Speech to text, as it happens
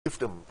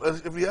them.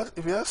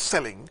 If we are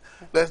selling,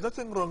 there's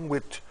nothing wrong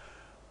with,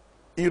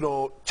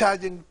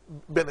 charging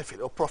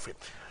benefit or profit.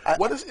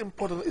 What is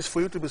important is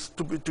for you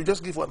to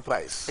just give one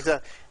price.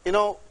 Exactly.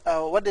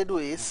 What they do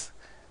is,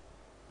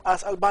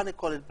 as Albani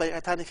call it,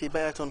 bay'atani fi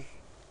bay'atun.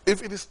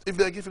 If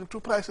they are giving two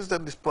prices,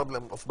 then this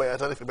problem of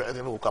bay'atani fi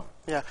bay'atun will come.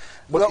 Yeah.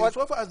 But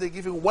so far as they're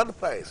giving one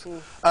price,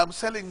 I'm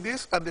selling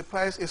this and the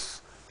price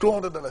is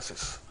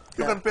 $200.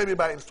 You can pay me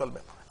by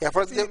installment. Yeah,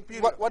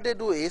 what they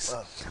do is,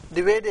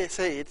 the way they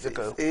say it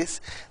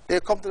is, they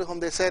come to the home,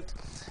 they said,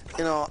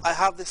 I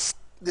have this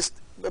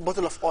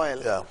bottle of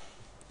oil,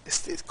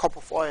 this cup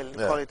of oil, you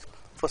call it,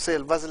 for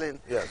sale, Vaseline.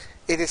 Yes.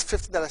 It is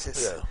 $50.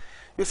 Yeah.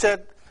 You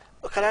said,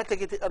 can I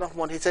take it enough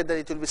money? He said that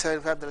it will be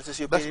 $75.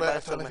 You pay by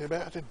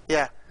installment.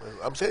 Yeah.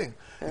 I'm saying,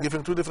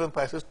 giving two different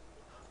prices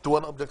to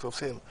one object of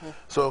sale.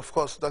 So, of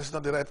course, that is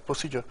not the right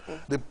procedure.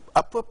 The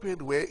appropriate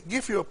way,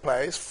 give your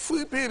price,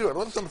 free period,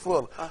 once and for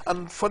all.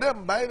 And for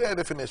them, by their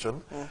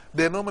definition,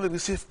 they normally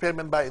receive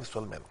payment by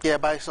installment. Yeah,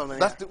 by installment.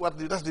 That's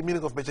the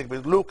meaning of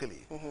Bechakbi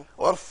locally.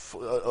 Or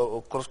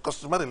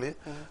customarily,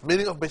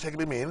 meaning of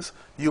Bechakbi means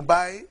you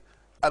buy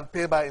and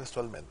pay by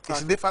installment.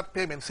 It's a deferred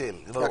payment sale.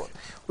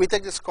 We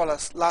take this caller,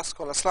 last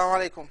caller. Assalamu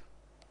alaikum.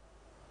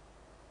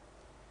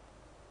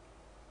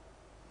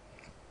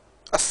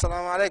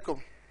 Assalamu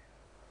alaikum.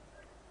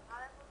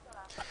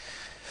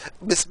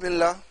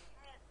 Bismillah.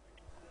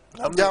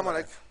 Hello,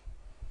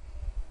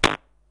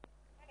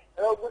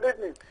 good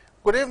evening.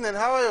 Good evening,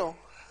 how are you?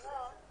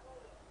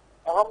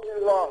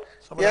 Alhamdulillah.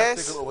 Somebody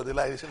has taken over the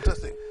line, it's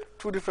interesting.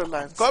 Two different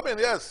lines. Come in,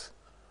 yes.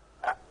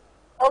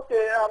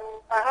 Okay,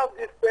 I have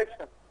this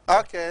question.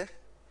 Okay.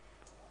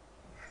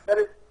 That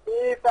is,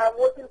 if I'm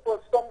working for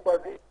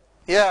somebody,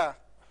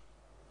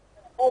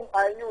 whom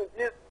I knew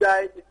this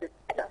guy is a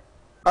killer.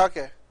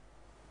 Okay.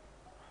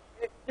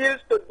 He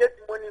kills to get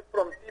money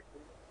from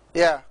people.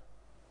 Yeah.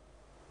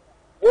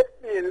 Yet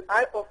still,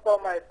 I offer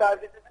my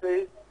services to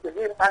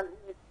him and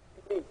he is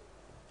to me.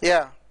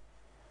 Yeah.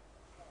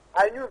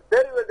 I knew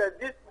very well that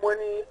this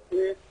money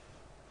is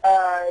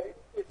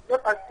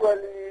not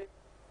actually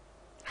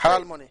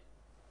halal money.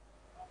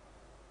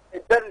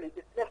 Exactly,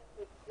 it's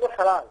not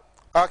halal.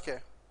 Okay.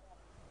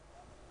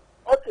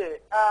 Okay.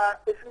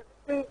 If you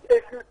think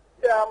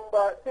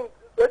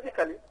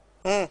logically,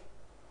 I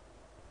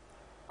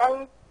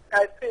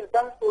feel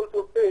banks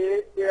also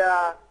pay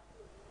their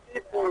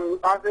people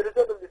as a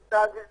result of the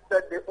service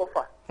that they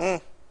offer.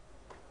 And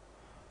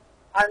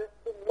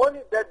the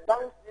money that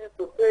banks use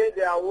to pay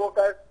their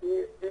workers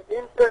is the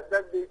interest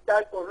that they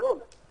charge on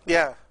loans.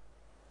 Yeah.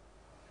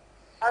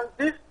 And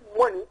this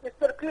money is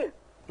not clean.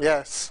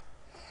 Yes.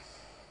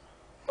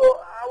 So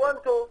I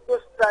want to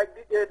strike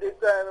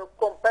the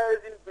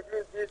comparison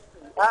between these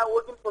two. I'm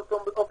working for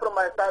somebody, offer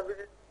my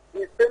services,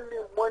 they send me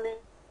money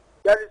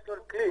that is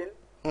not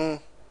clean.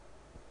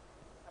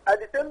 At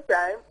the same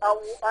time, I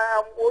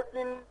am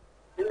working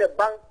in a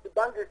bank. The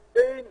bank is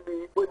paying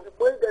me, but the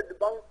money that the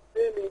bank is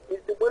paying me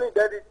is the money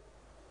that is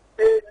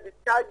paid, the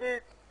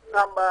charges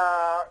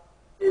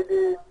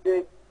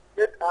they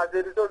get as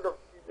a result of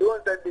the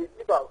loans that they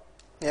give out.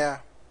 Yeah.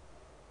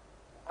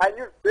 I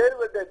knew very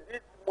well that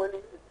this money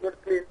is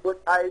not clean,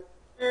 but I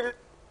still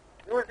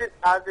use it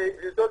as a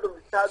result of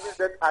the service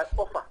that I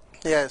offer.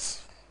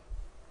 Yes.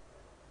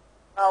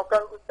 How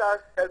can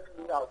Ustaz help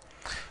me out?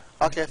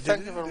 Okay,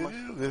 thank you very much.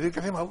 Did you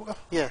get him out?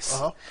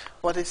 Yes.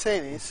 What he's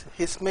saying is,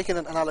 he's making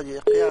an analogy,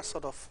 a clear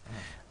sort of,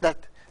 that,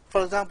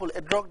 for example,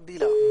 a drug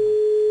dealer,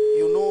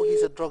 you know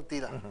he's a drug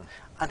dealer,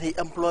 and he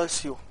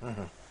employs you.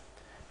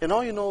 You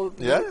know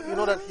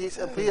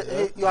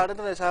that you are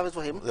renting a service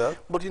for him,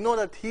 but you know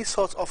that his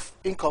source of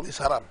income is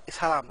haram.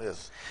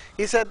 Yes.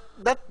 He said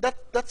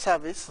that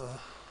service,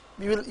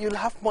 you'll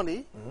have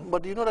money,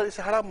 but you know that it's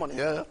a haram money.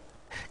 Yeah.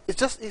 It's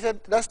just, he said,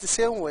 that's the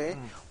same way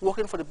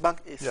working for the bank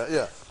is.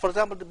 Yeah. For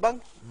example, the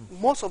bank,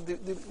 most of the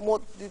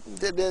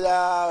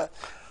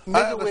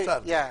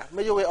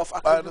major way of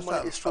accumulating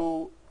money is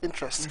through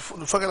interest.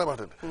 Forget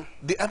about it.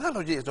 The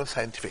analogy is not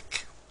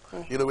scientific.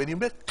 When you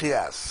make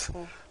clears,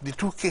 the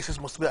two cases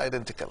must be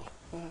identical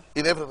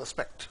in every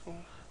respect.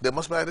 They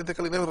must be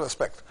identical in every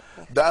respect.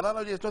 The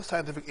analogy is not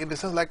scientific in the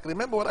sense, like,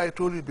 remember what I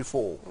told you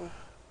before.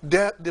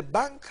 The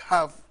bank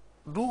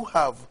do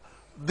have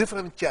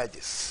different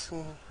charges.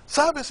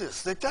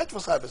 Services, they charge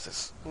for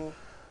services.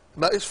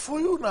 Now, it's for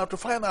you now to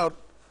find out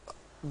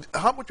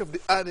how much of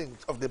the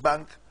earnings of the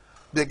bank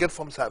they get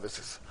from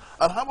services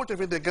and how much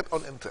of it they get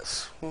on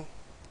interest.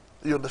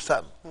 You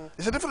understand?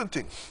 It's a different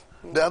thing.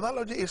 The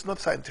analogy is not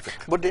scientific.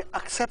 But they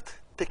accept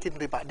taking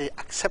riba. They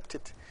accept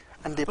it.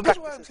 And they practice. That's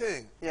what I'm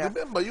saying. Yeah.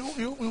 Remember,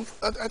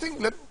 I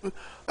think,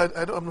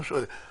 I'm not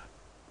sure.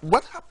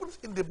 What happens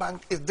in the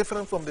bank is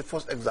different from the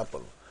first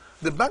example.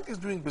 The bank is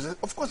doing business.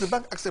 Of course, the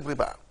bank accepts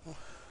riba.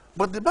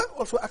 But the bank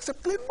also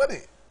accepts clean money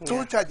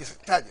through charges.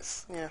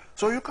 Yeah.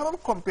 So you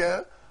cannot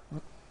compare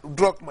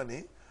drug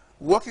money,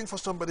 working for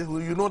somebody who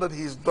you know that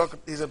he's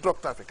a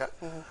drug trafficker,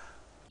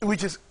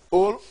 which is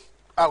all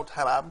out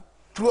haram,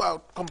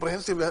 throughout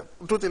comprehensively,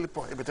 totally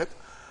prohibited,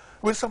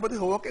 with somebody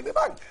who works in the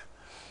bank.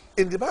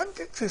 In the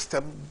banking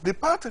system, the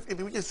part of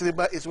it which is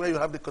riba is where you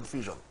have the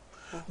confusion.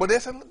 But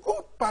there's a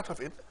good part of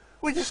it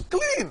which is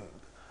clean.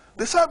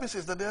 The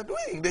services that they are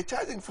doing, they're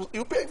charging for,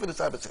 you're paying for the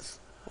services.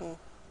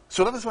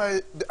 So that is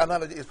why the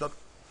analogy is not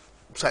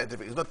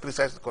scientific, it's not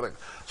precisely correct.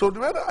 So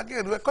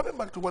again, we're coming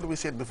back to what we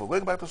said before,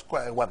 going back to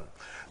square one.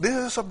 This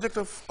is a subject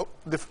of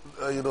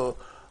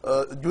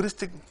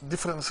juristic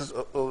differences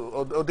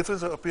or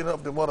difference of opinion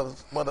of the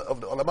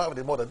ulama of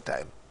the modern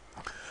time.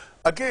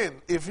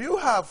 Again, if you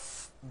have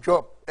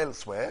job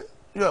elsewhere,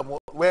 you are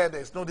where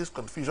there is no this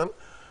confusion.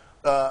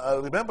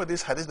 Remember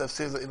this hadith that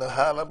says in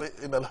al-halal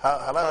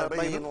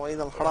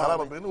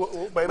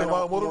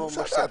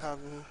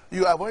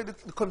you avoid the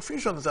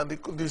confusions and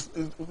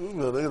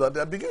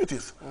the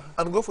ambiguities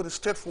and go for the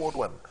straightforward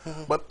one.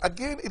 But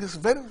again, it is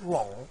very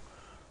wrong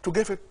to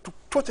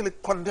totally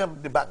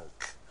condemn the bank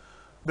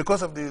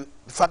because of the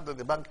fact that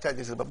the bank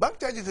charges riba. Bank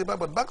charges riba,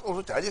 but bank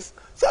also charges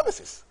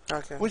services,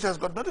 which has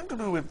got nothing to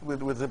do with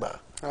riba,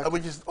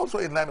 which is also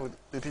in line with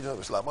the teaching of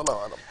Islam.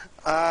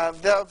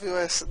 Dear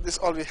viewers, this is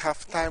all we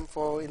have time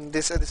for in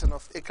this edition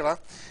of Iqra.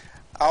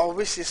 Our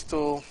wish is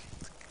to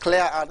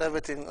clear out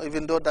everything,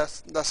 even though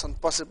that's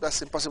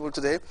impossible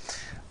today.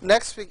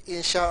 Next week,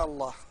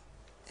 inshallah,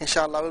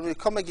 when we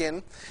come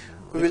again,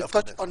 we will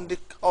touch on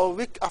or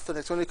week after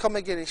next, when we come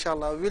again,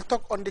 inshallah, we will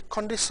talk on the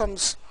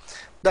conditions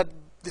that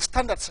the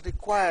standards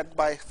required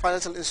by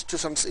financial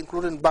institutions,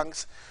 including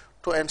banks,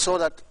 to ensure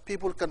that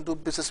people can do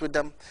business with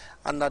them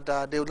and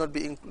that they will not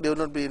be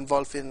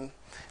involved in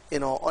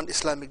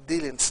un-Islamic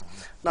dealings.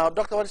 Now,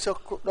 Doctor,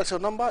 what's your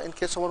number in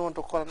case someone wants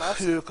to call and ask?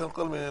 You can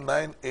call me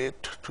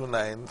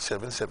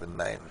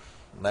 9829-779.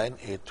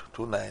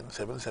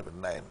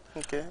 9829-779.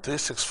 Okay.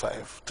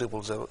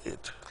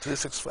 365-0008.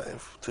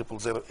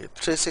 365-0008.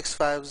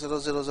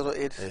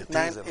 365-0008.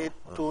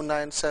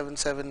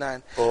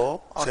 9829-779.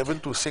 Or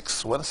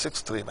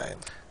 726-1639.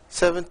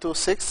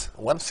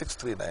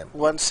 726-1639.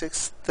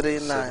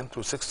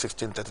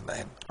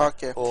 726-1639.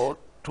 Okay. Or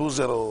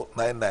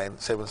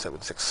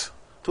 2099-776.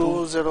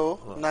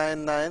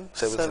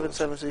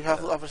 2099-776. You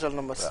have the official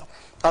numbers.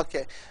 Yeah.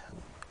 Okay.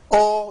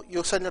 Or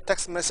you send your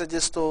text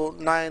messages to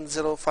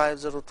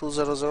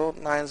 9050200,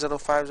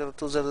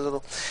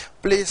 9050200.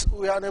 Please,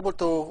 we are unable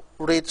to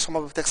read some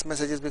of the text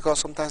messages because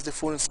sometimes the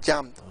phone is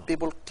jammed.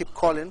 People keep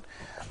calling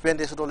when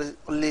they should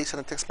only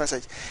send a text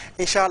message.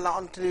 Inshallah,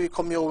 until we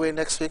come your way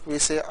next week, we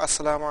say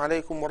Assalamu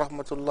alaikum wa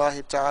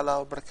rahmatullahi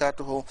ta'ala wa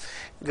barakatuhu.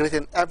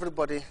 Greeting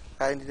everybody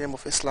in the name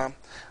of Islam.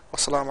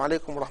 Wassalamu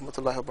alaikum wa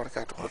rahmatullahi wa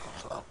barakatuhu.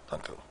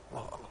 Thank you.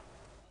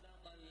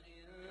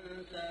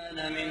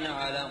 من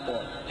علق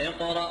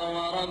اقرأ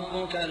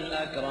وربك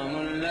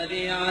الأكرم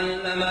الذي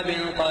علم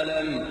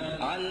بالقلم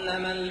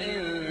علم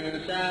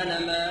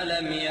الإنسان ما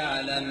لم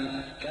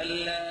يعلم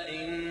كلا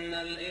إن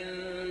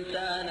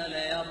الإنسان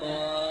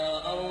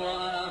ليطغى أن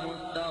رآه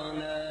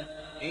استغنى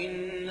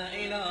إن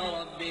إلى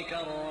ربك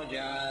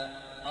الرجعى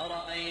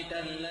أرأيت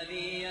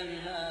الذي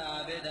ينهى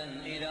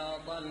عبدا إذا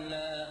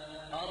صلى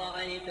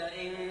أرأيت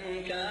إن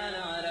كان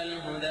على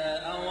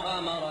الهدى أو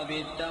أمر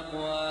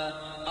بالتقوى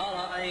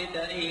أرأيت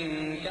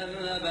إن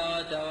كذب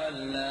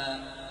وتولى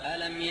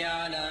ألم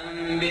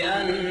يعلم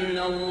بأن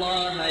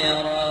الله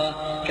يرى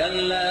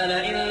كلا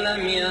لئن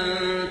لم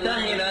ينته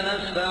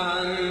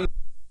لنسفعا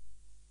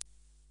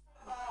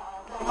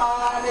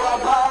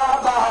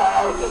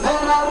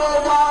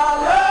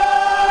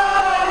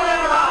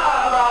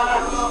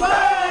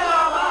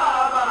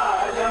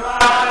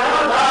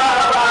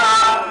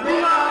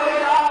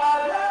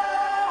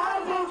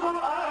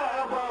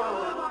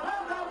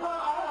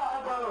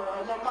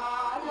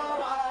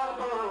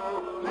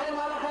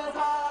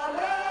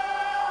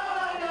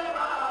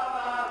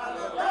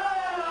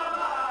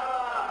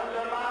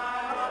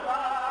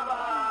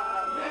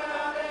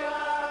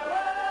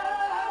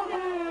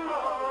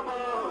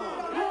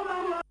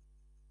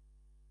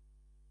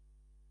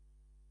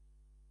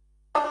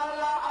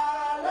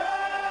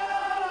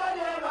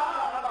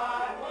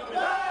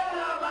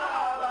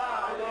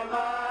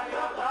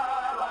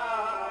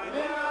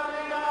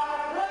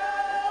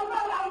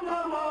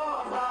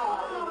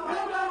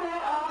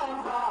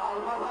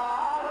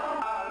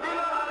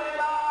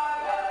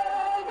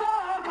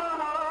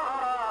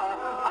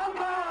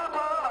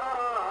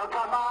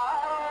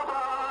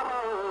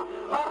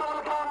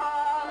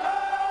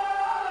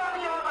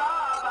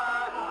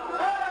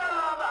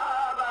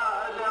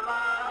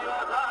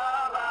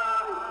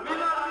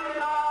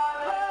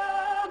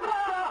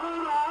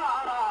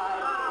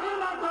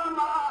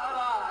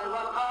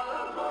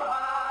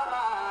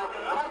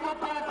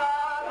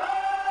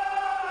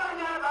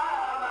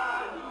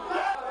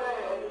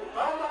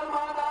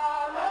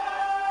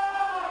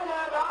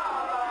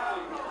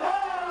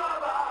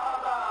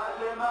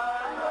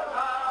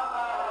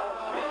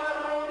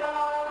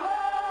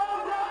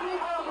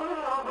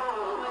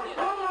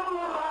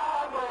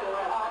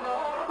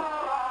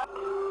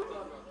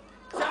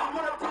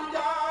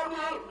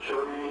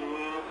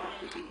Shuri.